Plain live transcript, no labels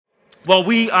Well,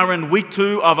 we are in week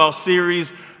 2 of our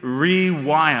series,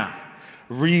 Rewire.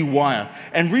 Rewire.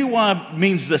 And rewire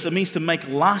means this. It means to make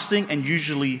lasting and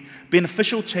usually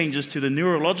beneficial changes to the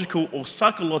neurological or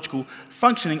psychological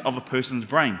functioning of a person's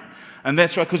brain. And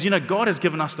that's right, because God has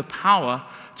given us the power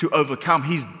to overcome.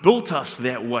 He's built us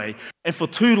that way. And for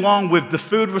too long, we've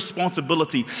deferred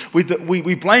responsibility.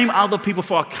 We blame other people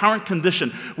for our current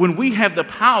condition when we have the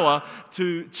power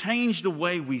to change the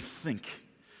way we think.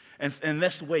 And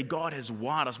that's the way God has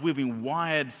wired us. We've been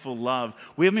wired for love.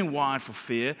 We haven't been wired for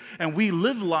fear. And we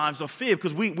live lives of fear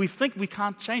because we think we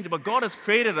can't change it. But God has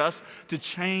created us to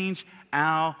change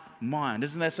our mind.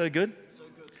 Isn't that so good? So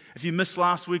good. If you missed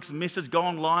last week's message, go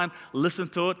online, listen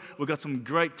to it. We've got some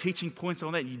great teaching points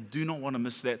on that. You do not want to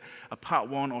miss that, part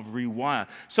 1 of Rewire.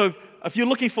 So if you're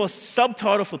looking for a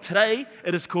subtitle for today,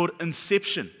 it is called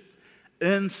Inception.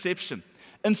 Inception.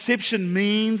 Inception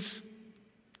means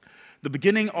the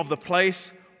beginning of the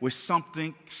place where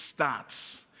something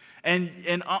starts. And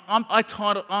I am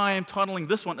titling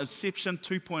this one Inception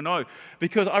 2.0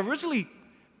 because I originally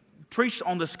preached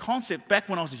on this concept back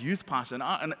when I was a youth pastor.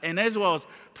 And as I was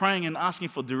praying and asking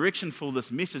for direction for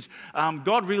this message,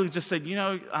 God really just said,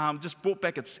 just brought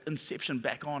back its inception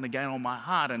back on again on my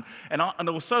heart. And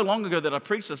it was so long ago that I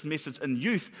preached this message in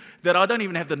youth that I don't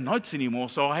even have the notes anymore.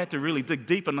 So I had to really dig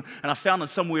deep. And I found it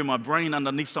somewhere in my brain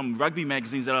underneath some rugby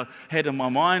magazines that I had in my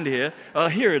mind here.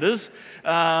 Here it is.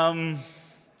 So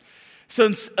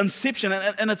Inception,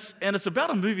 and it's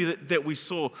about a movie that we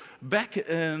saw back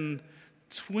in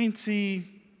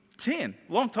 2010,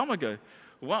 a long time ago.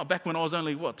 Wow, back when I was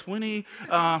only, 20?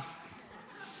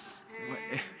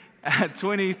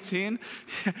 2010.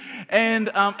 And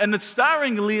it's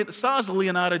stars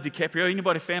Leonardo DiCaprio.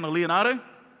 Anybody a fan of Leonardo?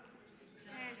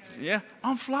 Yeah,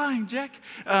 I'm flying, Jack.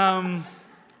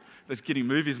 That's getting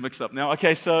movies mixed up now.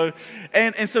 Okay, so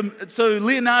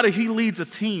Leonardo, he leads a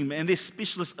team, and they're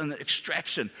specialists in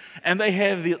extraction, and they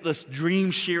have this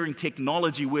dream sharing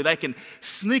technology where they can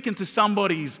sneak into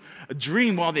somebody's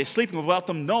dream while they're sleeping without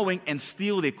them knowing and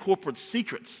steal their corporate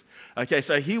secrets. Okay,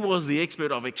 so he was the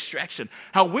expert of extraction.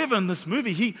 However, in this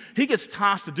movie, he gets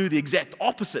tasked to do the exact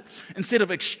opposite. Instead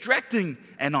of extracting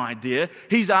an idea,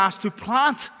 he's asked to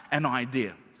plant an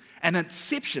idea, an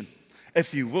inception,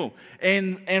 if you will.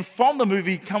 And from the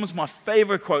movie comes my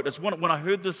favorite quote. It's when I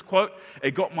heard this quote,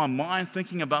 it got my mind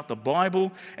thinking about the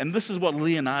Bible. And this is what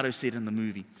Leonardo said in the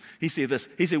movie. He said this.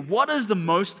 He said, "What is the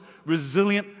most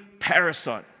resilient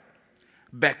parasite?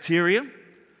 Bacteria,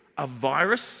 a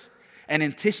virus, an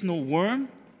intestinal worm,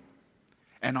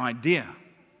 an idea.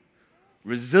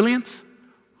 Resilient,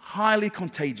 highly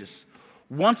contagious.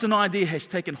 Once an idea has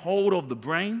taken hold of the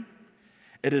brain,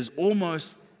 it is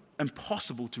almost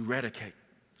impossible to eradicate.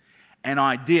 An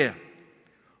idea,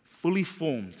 fully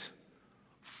formed,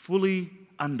 fully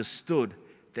understood,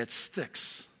 that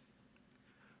sticks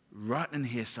right in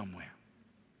here somewhere."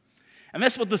 And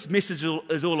that's what this message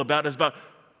is all about. It's about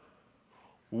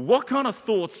what kind of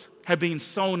thoughts have been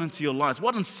sown into your lives,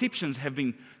 what inceptions have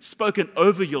been spoken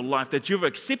over your life that you've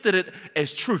accepted it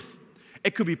as truth.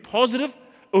 It could be positive,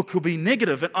 or it could be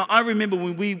negative. And I remember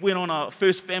when we went on our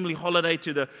first family holiday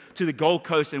to the Gold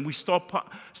Coast, and we stopped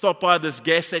by this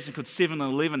gas station called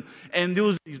 7-Eleven, and there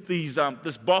was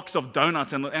this box of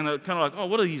donuts, and kind of like, oh,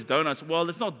 what are these donuts? Well,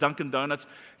 it's not Dunkin' Donuts,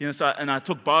 and I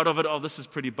took a bite of it. Oh, this is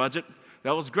pretty budget.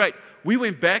 That was great. We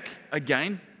went back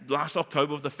again last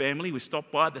October with the family. We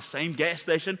stopped by the same gas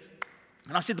station.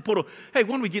 And I said to Porto, "Hey,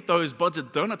 why don't we get those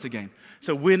budget donuts again?"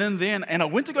 So went in there, and I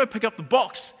went to go pick up the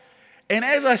box. And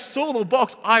as I saw the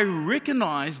box, I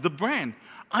recognized the brand.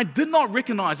 I did not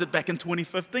recognize it back in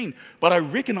 2015, but I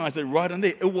recognized it right in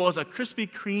there. It was a Krispy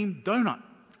Kreme donut.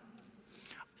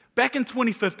 Back in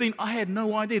 2015, I had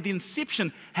no idea. The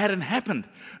inception hadn't happened.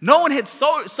 No one had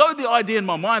sowed the idea in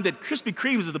my mind that Krispy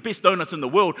Kremes is the best donuts in the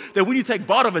world, that when you take a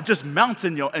bite of it, it just melts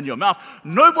in your mouth.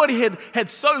 Nobody had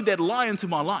sowed that lie into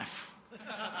my life.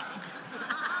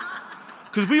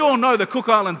 Because we all know the Cook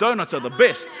Island donuts are the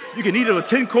best. You can eat it with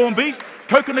tin corned beef,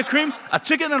 coconut cream, a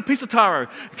chicken, and a piece of taro.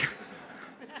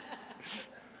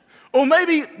 Or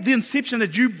maybe the inception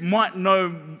that you might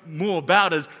know more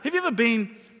about is, have you ever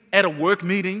been at a work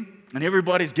meeting and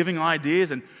everybody's giving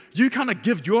ideas and you kind of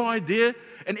give your idea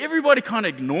and everybody kind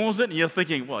of ignores it and you're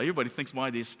thinking, well, everybody thinks my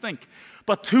ideas stink.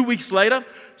 But 2 weeks later,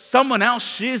 someone else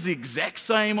shares the exact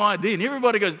same idea and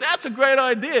everybody goes, that's a great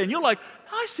idea. And you're like,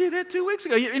 I said that 2 weeks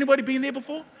ago. Anybody been there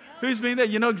before? Who's been there?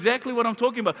 You know exactly what I'm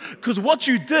talking about. Because what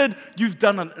you did, you've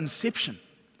done an inception.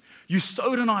 You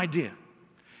sowed an idea.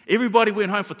 Everybody went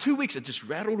home for 2 weeks. It just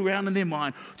rattled around in their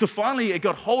mind till finally it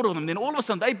got hold of them. Then all of a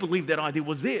sudden they believed that idea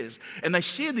was theirs and they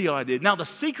shared the idea. Now the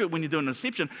secret when you're doing an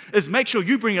inception is make sure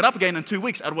you bring it up again in 2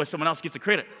 weeks, otherwise someone else gets the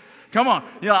credit. Come on,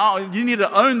 you need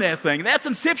to own that thing. That's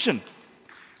inception.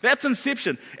 That's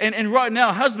inception. And right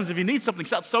now, husbands, if you need something,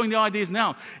 start sowing the ideas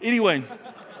now. Anyway,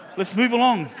 let's move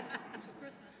along.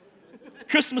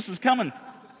 Christmas is coming.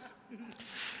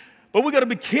 But we've got to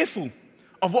be careful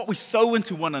of what we sow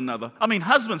into one another. I mean,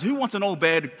 husbands, who wants an old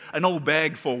bag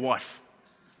for a wife?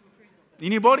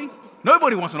 Anybody?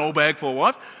 Nobody wants an old bag for a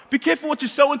wife. Be careful what you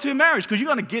sow into a marriage, because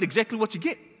you're going to get exactly what you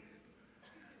get.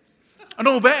 An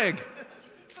old bag.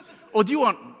 Or do you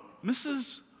want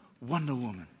Mrs. Wonder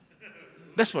Woman?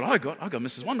 That's what I got. I got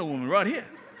Mrs. Wonder Woman right here.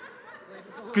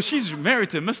 Because she's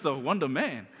married to Mr. Wonder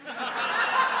Man.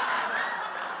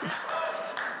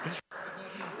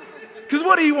 Because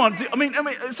what do you want? I mean,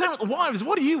 same with wives.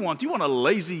 What do you want? Do you want a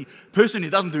lazy person who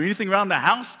doesn't do anything around the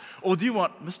house? Or do you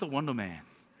want Mr. Wonder Man?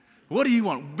 What do you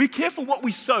want? Be careful what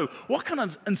we sow. What kind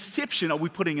of inception are we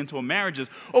putting into our marriages?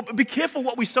 Or be careful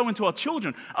what we sow into our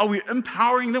children. Are we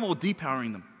empowering them or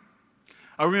depowering them?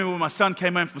 I remember when my son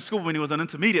came home from school when he was an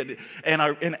intermediate, and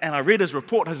I read his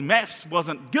report. His maths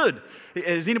wasn't good.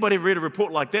 Has anybody ever read a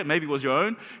report like that? Maybe it was your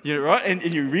own, right? And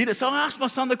you read it. So I asked my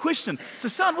son the question. I said,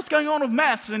 son, what's going on with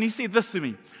maths? And he said this to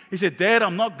me. He said, Dad,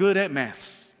 I'm not good at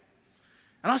maths.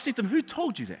 And I said to him, who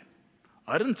told you that?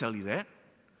 I didn't tell you that.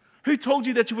 Who told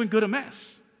you that you weren't good at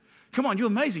maths? Come on, you're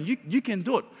amazing. You can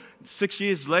do it. 6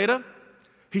 years later,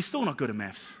 he's still not good at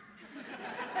maths.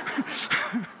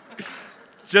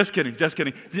 Just kidding.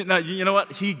 No, you know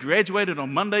what? He graduated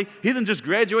on Monday. He didn't just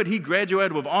graduate, he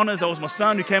graduated with honors. That was my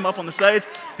son who came up on the stage.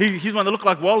 He's one that looked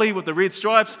like Wally with the red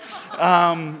stripes.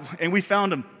 And we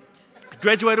found him.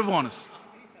 Graduated with honors.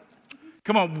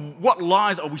 Come on, what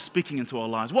lies are we speaking into our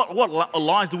lives? What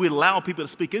lies do we allow people to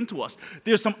speak into us?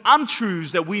 There's some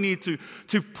untruths that we need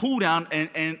to pull down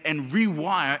and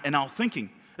rewire in our thinking.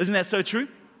 Isn't that so true?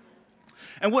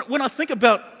 And when I think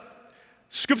about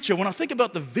Scripture, when I think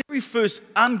about the very first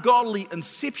ungodly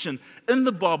inception in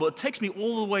the Bible, it takes me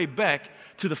all the way back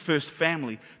to the first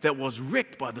family that was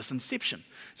wrecked by this inception.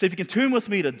 So if you can turn with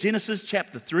me to Genesis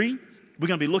chapter 3, we're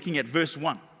going to be looking at verse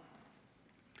 1.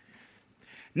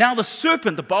 Now the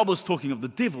serpent, the Bible is talking of the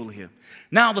devil here.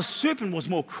 Now the serpent was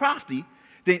more crafty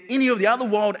than any of the other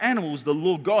wild animals the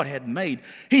Lord God had made.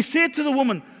 He said to the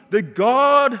woman, did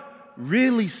God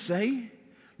really say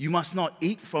you must not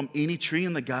eat from any tree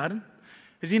in the garden?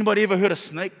 Has anybody ever heard a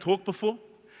snake talk before?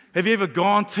 Have you ever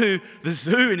gone to the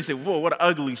zoo and you say, whoa, what an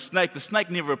ugly snake. The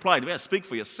snake never replied. You better speak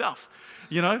for yourself.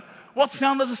 What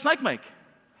sound does a snake make?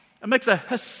 It makes a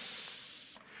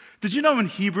hiss. Did you know in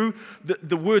Hebrew,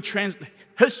 the word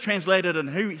hiss translated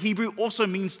in Hebrew also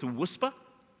means to whisper?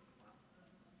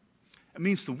 It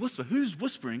means to whisper. Who's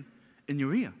whispering in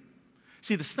your ear?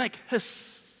 See, the snake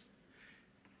hissed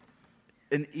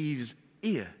in Eve's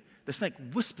ear. The snake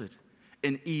whispered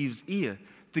in Eve's ear.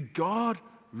 Did God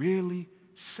really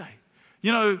say?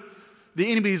 The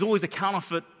enemy is always a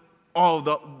counterfeit of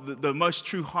the most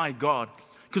true high God,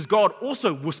 because God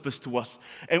also whispers to us.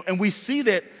 And we see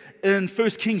that in 1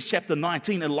 Kings chapter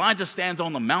 19. Elijah stands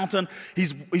on the mountain.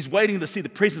 He's waiting to see the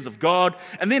presence of God.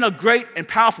 And then a great and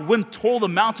powerful wind tore the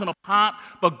mountain apart,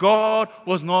 but God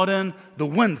was not in the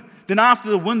wind. Then after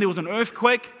the wind, there was an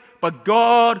earthquake, but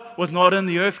God was not in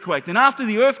the earthquake. Then after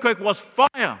the earthquake was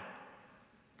fire,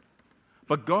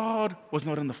 but God was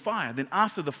not in the fire. Then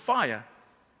after the fire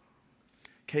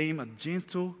came a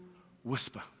gentle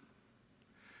whisper.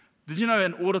 Did you know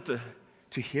in order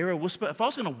to hear a whisper, if I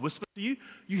was going to whisper to you,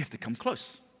 you have to come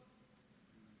close.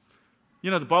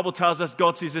 The Bible tells us,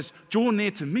 God says this, draw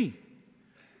near to me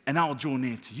and I will draw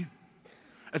near to you.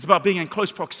 It's about being in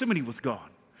close proximity with God.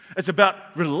 It's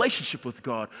about relationship with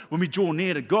God. When we draw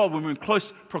near to God, when we're in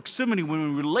close proximity, when we're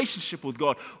in relationship with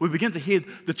God, we begin to hear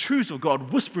the truths of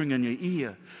God whispering in your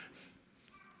ear.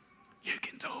 You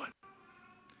can do it.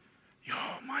 You're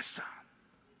my son.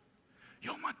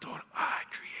 You're my daughter. I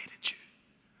created you.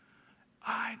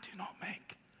 I do not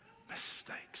make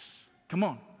mistakes. Come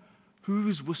on.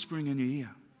 Who's whispering in your ear?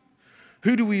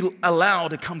 Who do we allow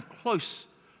to come close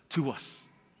to us?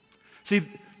 See,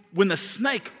 when the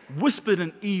snake whispered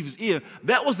in Eve's ear,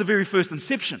 that was the very first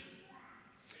inception.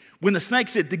 When the snake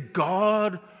said, did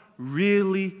God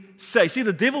really say? See,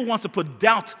 the devil wants to put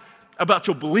doubt about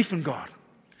your belief in God.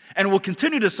 And will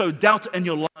continue to sow doubt in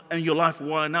your life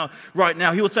right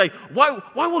now. He would say, why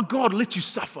would God let you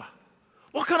suffer?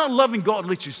 What kind of loving God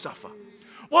let you suffer?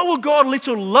 Why would God let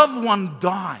your loved one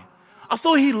die? I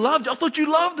thought he loved you. I thought you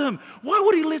loved him. Why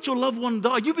would he let your loved one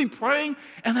die? You've been praying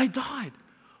and they died.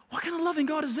 What kind of loving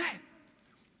God is that?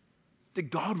 Did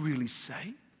God really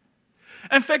say?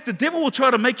 In fact, the devil will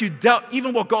try to make you doubt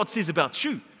even what God says about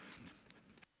you.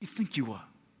 You think you are?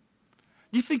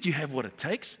 You think you have what it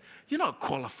takes? You're not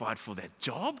qualified for that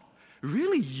job.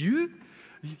 Really, you?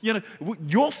 You know,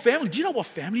 your family, do you know what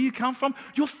family you come from?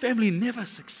 Your family never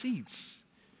succeeds.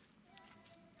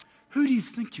 Who do you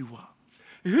think you are?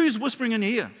 Who's whispering in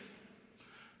your ear?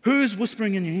 Who's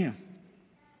whispering in your ear?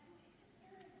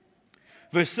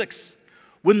 Verse 6,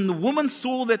 when the woman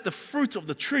saw that the fruit of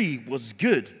the tree was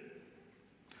good,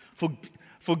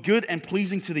 for good and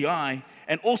pleasing to the eye,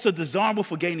 and also desirable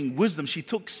for gaining wisdom, she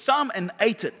took some and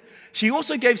ate it. She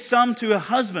also gave some to her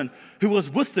husband who was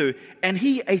with her, and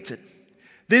he ate it.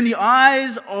 Then the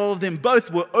eyes of them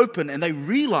both were open, and they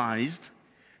realized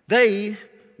they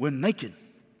were naked.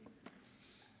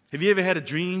 Have you ever had a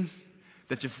dream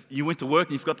that you went to work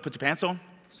and you forgot to put your pants on?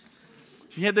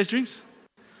 Have you had those dreams?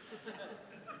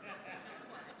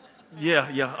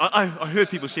 Yeah. I heard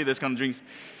people share those kind of dreams.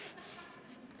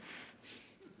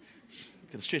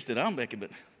 Got to stretch that arm back a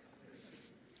bit.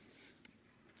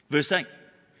 Verse 8.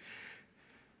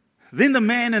 Then the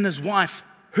man and his wife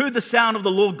heard the sound of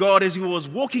the Lord God as he was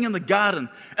walking in the garden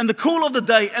in the cool of the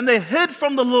day, and they hid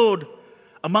from the Lord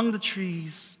among the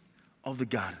trees of the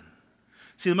garden.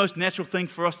 See, the most natural thing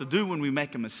for us to do when we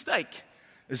make a mistake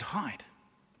is hide.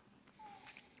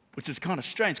 Which is kind of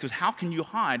strange, because how can you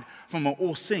hide from an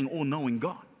all-seeing, all-knowing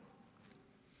God?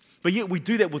 But yet we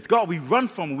do that with God. We run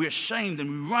from him, we're ashamed, and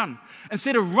we run.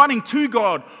 Instead of running to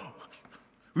God,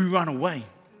 we run away.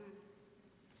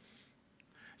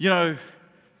 You know,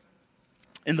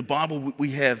 in the Bible,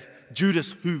 we have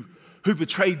Judas who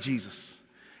betrayed Jesus.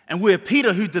 And we have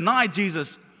Peter who denied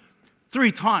Jesus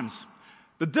 3 times.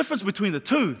 The difference between the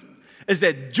two is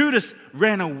that Judas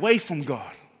ran away from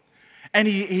God. And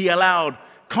he allowed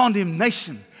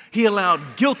condemnation. He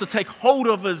allowed guilt to take hold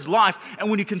of his life. And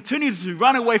when he continued to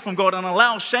run away from God and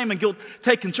allow shame and guilt to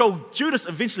take control, Judas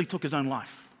eventually took his own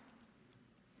life.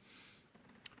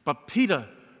 But Peter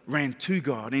ran to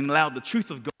God and allowed the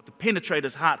truth of God to penetrate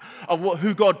his heart of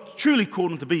who God truly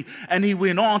called him to be. And he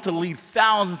went on to lead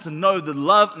thousands to know the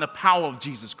love and the power of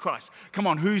Jesus Christ. Come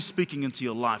on, who's speaking into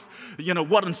your life? You know,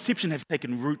 what inception has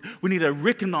taken root? We need to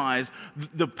recognize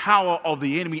the power of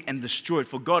the enemy and destroy it.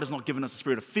 For God has not given us a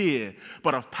spirit of fear,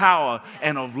 but of power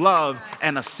and of love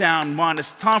and a sound mind.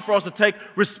 It's time for us to take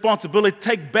responsibility,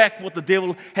 take back what the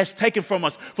devil has taken from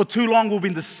us. For too long we've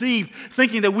been deceived,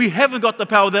 thinking that we haven't got the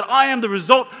power, that I am the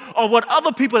result of what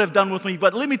other people have done with me.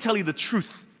 But let me tell you the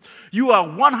truth. You are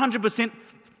 100%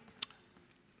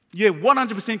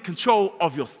 control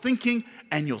of your thinking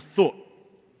and your thought.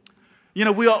 You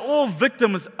know, we are all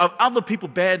victims of other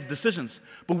people's bad decisions,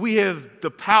 but we have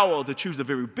the power to choose the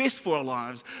very best for our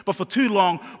lives. But for too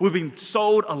long, we've been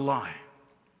sold a lie.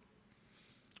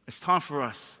 It's time for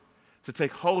us to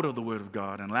take hold of the Word of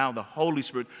God and allow the Holy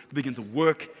Spirit to begin to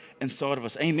work inside of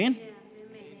us. Amen? Yeah.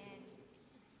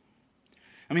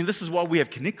 I mean, this is why we have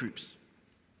connect groups.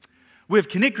 We have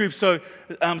connect groups so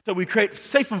we create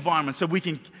safe environments so we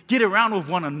can get around with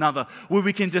one another, where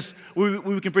we can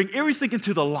bring everything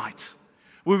into the light,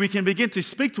 where we can begin to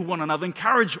speak to one another,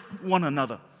 encourage one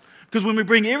another. Because when we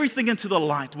bring everything into the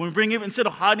light, when we bring it, instead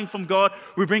of hiding from God,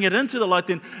 we bring it into the light,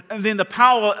 then the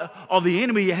power of the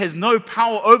enemy has no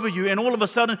power over you, and all of a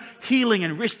sudden healing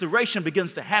and restoration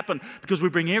begins to happen because we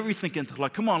bring everything into the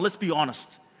light. Come on, let's be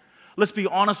honest. Let's be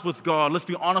honest with God. Let's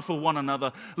be honest with one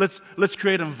another. Let's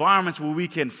create environments where we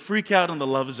can freak out in the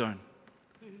love zone.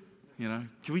 You know,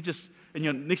 can we just,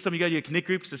 next time you go to your connect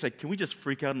groups, just say, can we just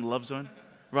freak out in the love zone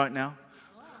right now?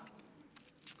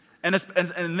 And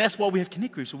that's why we have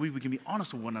connect groups, so we can be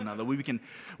honest with one another,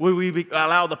 where we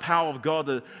allow the power of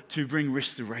God to bring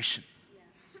restoration.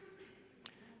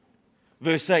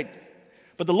 Verse 8,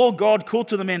 but the Lord God called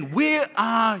to the man, where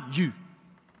are you?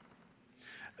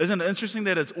 Isn't it interesting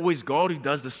that it's always God who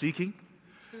does the seeking?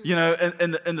 You know,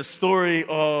 in the story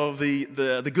of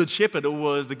the Good Shepherd, it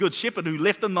was the Good Shepherd who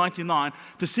left the 99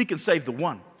 to seek and save the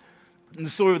one. In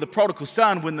the story of the prodigal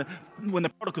son, when the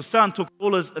prodigal son took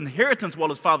all his inheritance while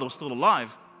his father was still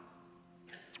alive,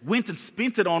 went and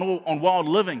spent it on wild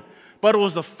living, but it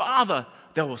was the father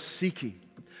that was seeking.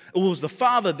 It was the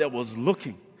father that was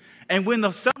looking. And when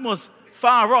the son was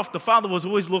far off, the father was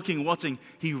always looking, watching.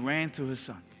 He ran to his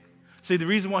son. See, the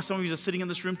reason why some of you are sitting in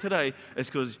this room today is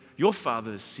because your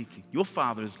father is seeking. Your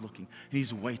father is looking.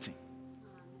 He's waiting.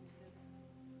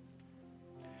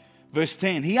 Verse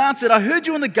 10, he answered, I heard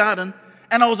you in the garden,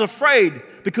 and I was afraid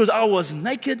because I was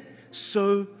naked,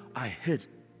 so I hid.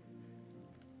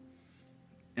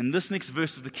 And this next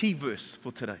verse is the key verse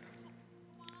for today.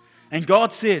 And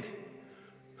God said,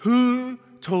 who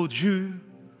told you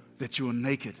that you were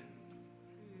naked?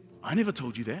 I never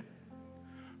told you that.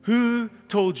 Who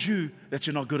told you that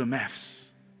you're not good at maths?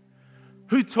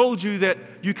 Who told you that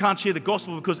you can't share the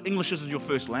gospel because English isn't your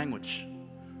first language?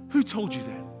 Who told you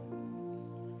that?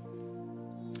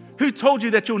 Who told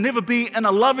you that you'll never be in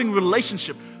a loving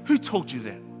relationship? Who told you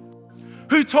that?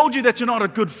 Who told you that you're not a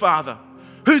good father?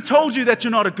 Who told you that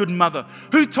you're not a good mother?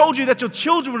 Who told you that your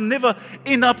children will never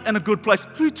end up in a good place?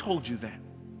 Who told you that?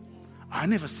 I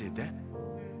never said that.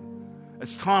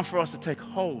 It's time for us to take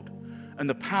hold in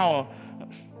the power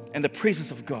and the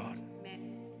presence of God.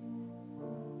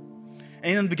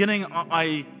 And in the beginning,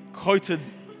 I quoted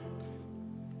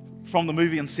from the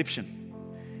movie Inception.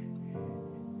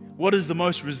 What is the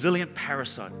most resilient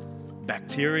parasite?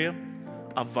 Bacteria,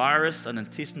 a virus, an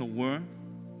intestinal worm,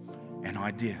 an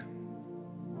idea.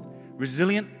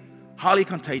 Resilient, highly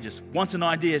contagious. Once an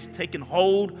idea has taken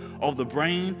hold of the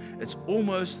brain, it's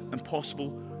almost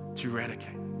impossible to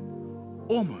eradicate.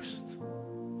 Almost.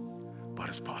 But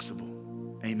it's possible.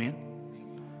 Amen?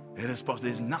 It is possible.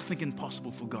 There's nothing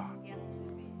impossible for God.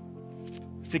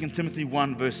 2 Timothy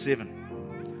 1 verse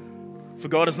 7. For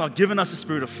God has not given us a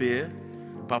spirit of fear,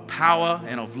 but power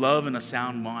and of love and a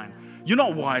sound mind. You're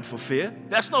not wired for fear.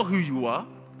 That's not who you are.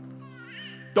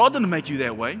 God didn't make you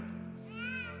that way.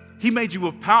 He made you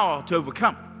with power to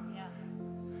overcome.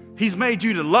 He's made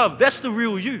you to love. That's the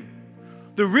real you.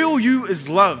 The real you is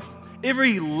love.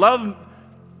 Every love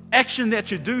action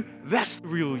that you do, that's the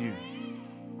real you.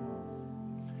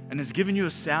 And it's given you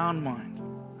a sound mind.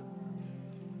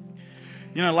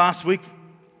 You know, last week,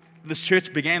 this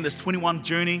church began this 21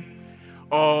 journey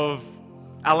of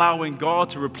allowing God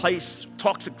to replace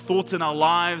toxic thoughts in our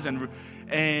lives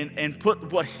and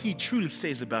put what He truly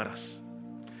says about us.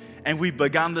 And we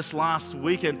began this last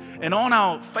week. And on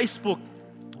our Facebook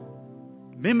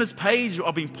members page,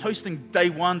 I've been posting day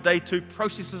 1, day 2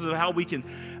 processes of how we can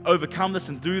overcome this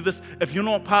and do this. If you're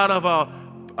not part of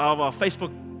our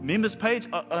Facebook members page,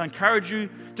 I encourage you,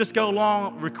 just go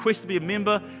along, request to be a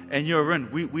member, and you're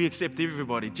in. We accept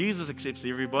everybody. Jesus accepts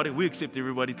everybody. We accept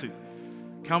everybody too.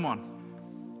 Come on.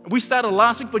 We started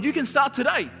last week, but you can start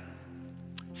today.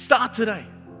 Start today.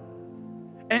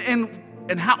 And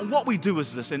what we do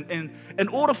is this. And in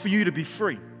order for you to be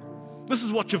free, this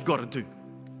is what you've got to do.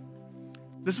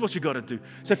 This is what you've got to do.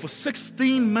 So for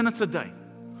 16 minutes a day,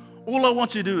 all I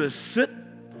want you to do is sit,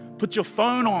 put your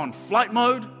phone on flight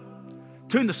mode,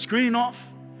 turn the screen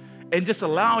off, and just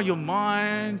allow your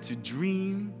mind to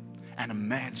dream and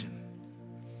imagine.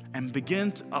 And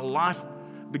begin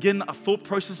a thought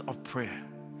process of prayer.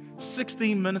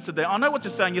 16 minutes a day. I know what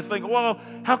you're saying. You think, well,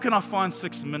 how can I find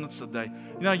 6 minutes a day?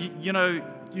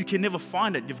 You can never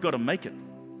find it. You've got to make it.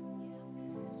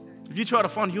 If you try to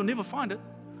find it, you'll never find it.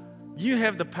 You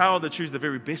have the power to choose the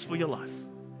very best for your life.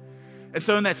 And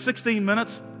so in that 16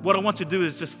 minutes, what I want you to do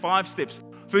is just 5 steps.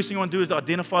 First thing you want to do is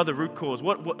identify the root cause.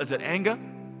 What is it? Anger?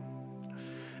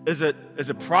 Is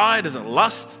it pride? Is it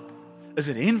lust? Is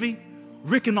it envy?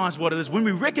 Recognize what it is. When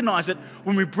we recognize it,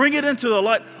 when we bring it into the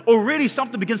light, already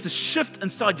something begins to shift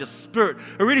inside your spirit.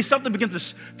 Already something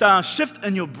begins to shift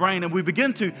in your brain, and we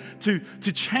begin to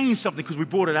change something because we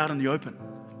brought it out in the open.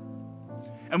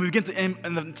 And we begin to,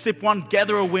 and then step 1,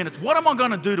 gather awareness. What am I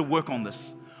going to do to work on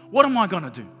this? What am I going to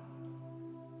do?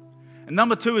 And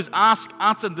number 2 is ask,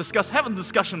 answer, and discuss. Have a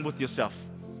discussion with yourself.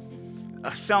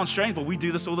 Sounds strange, but we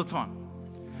do this all the time.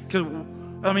 Because,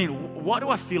 why do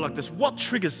I feel like this? What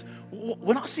triggers?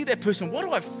 When I see that person, why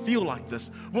do I feel like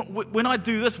this? When I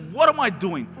do this, what am I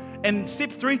doing? And step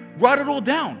 3, write it all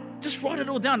down. Just write it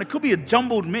all down. It could be a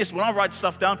jumbled mess. When I write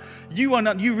stuff down, you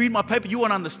read my paper, you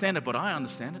won't understand it, but I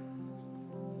understand it.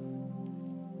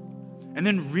 And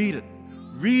then read it.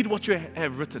 Read what you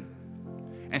have written.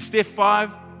 And step 5,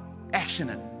 action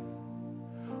it.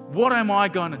 What am I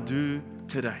going to do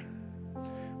today?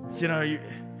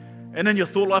 And in your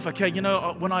thought life,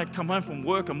 when I come home from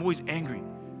work, I'm always angry.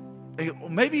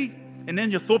 And then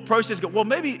your thought process go, well,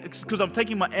 maybe it's because I'm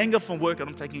taking my anger from work and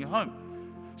I'm taking it home.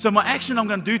 So my action I'm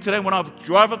going to do today, when I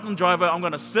drive up and drive out, I'm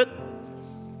going to sit.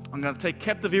 I'm going to take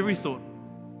captive every thought.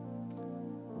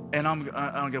 And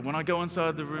when I go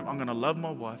inside the room, I'm going to love my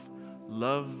wife,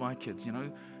 love my kids.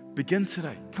 Begin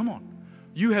today. Come on.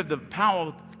 You have the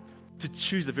power to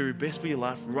choose the very best for your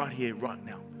life right here, right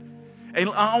now. And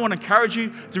I want to encourage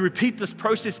you to repeat this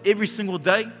process every single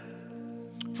day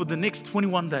for the next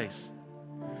 21 days.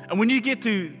 And when you get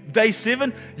to day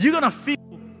 7, you're going to feel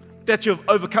that you've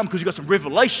overcome because you've got some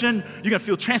revelation. You're going to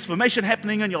feel transformation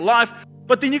happening in your life.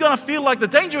 But then you're going to feel like the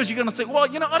danger is you're going to say, well,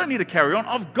 I don't need to carry on.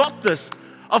 I've got this.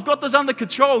 I've got this under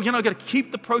control. I've got to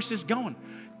keep the process going.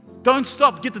 Don't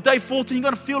stop. Get to day 14, you're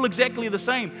going to feel exactly the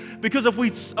same. Because if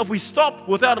we stop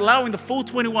without allowing the full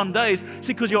 21 days,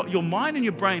 see, because your mind and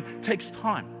your brain takes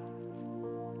time.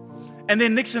 And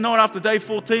then next thing you know, after day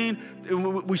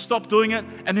 14, we stop doing it,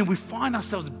 and then we find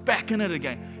ourselves back in it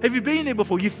again. Have you been there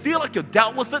before? You feel like you've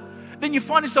dealt with it, then you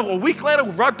find yourself a week later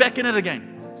right back in it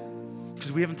again.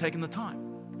 Because we haven't taken the time.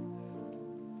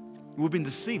 We've been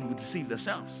deceived. We've deceived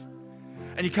ourselves.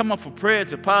 And you come up for prayer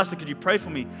to Pastor, could you pray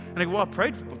for me? And I go, well, I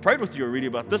prayed with you already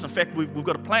about this. In fact, we've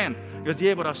got a plan. He goes,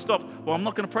 yeah, but I stopped. Well, I'm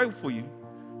not going to pray for you.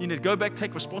 You need to go back,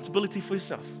 take responsibility for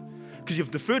yourself. Because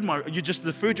you just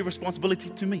deferred your responsibility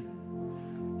to me.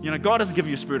 You know, God doesn't give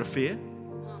you a spirit of fear,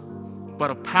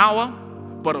 but of power,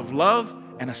 but of love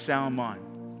and a sound mind.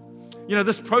 You know,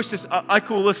 this process, I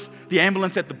call this the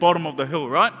ambulance at the bottom of the hill,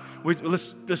 right?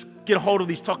 Let's just get a hold of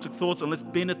these toxic thoughts and let's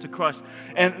bend it to Christ.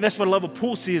 And that's what I love what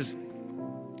Paul says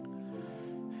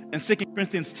in 2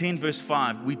 Corinthians 10 verse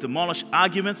 5. We demolish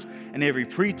arguments and every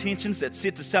pretension that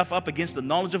sets itself up against the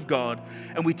knowledge of God,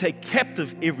 and we take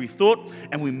captive every thought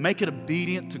and we make it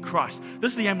obedient to Christ.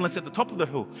 This is the ambulance at the top of the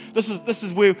hill. This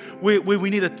is where we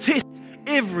need to test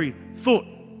every thought.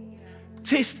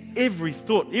 Test every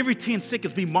thought. Every 10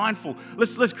 seconds, be mindful.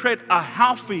 Let's create a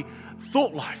healthy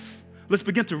thought life. Let's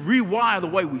begin to rewire the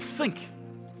way we think.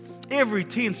 Every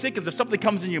 10 seconds, if something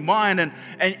comes in your mind, and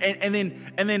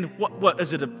then what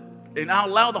is it? And I'll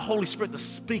allow the Holy Spirit to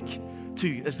speak to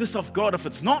you. Is this of God? If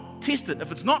it's not, test it.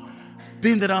 If it's not,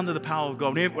 bend it under the power of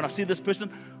God. When I see this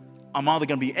person, I'm either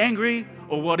going to be angry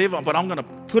or whatever, but I'm going to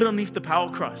put it underneath the power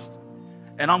of Christ.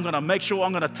 And I'm going to make sure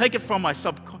I'm going to take it from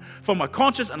my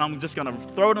conscious, and I'm just going to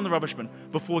throw it in the rubbish bin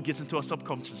before it gets into our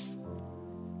subconscious.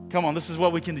 Come on, this is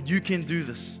what we can do. You can do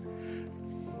this.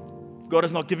 God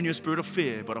has not given you a spirit of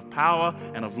fear, but of power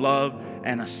and of love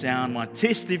and a sound mind.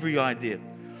 Test every idea.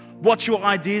 Watch your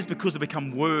ideas because they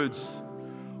become words.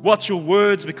 Watch your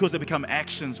words because they become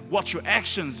actions. Watch your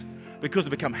actions because they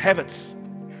become habits.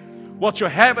 Watch your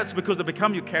habits because they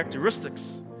become your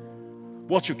characteristics.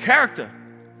 Watch your character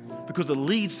because it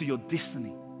leads to your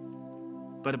destiny.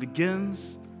 But it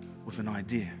begins with an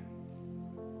idea.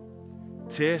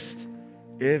 Test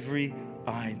every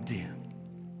idea.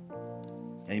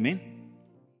 Amen.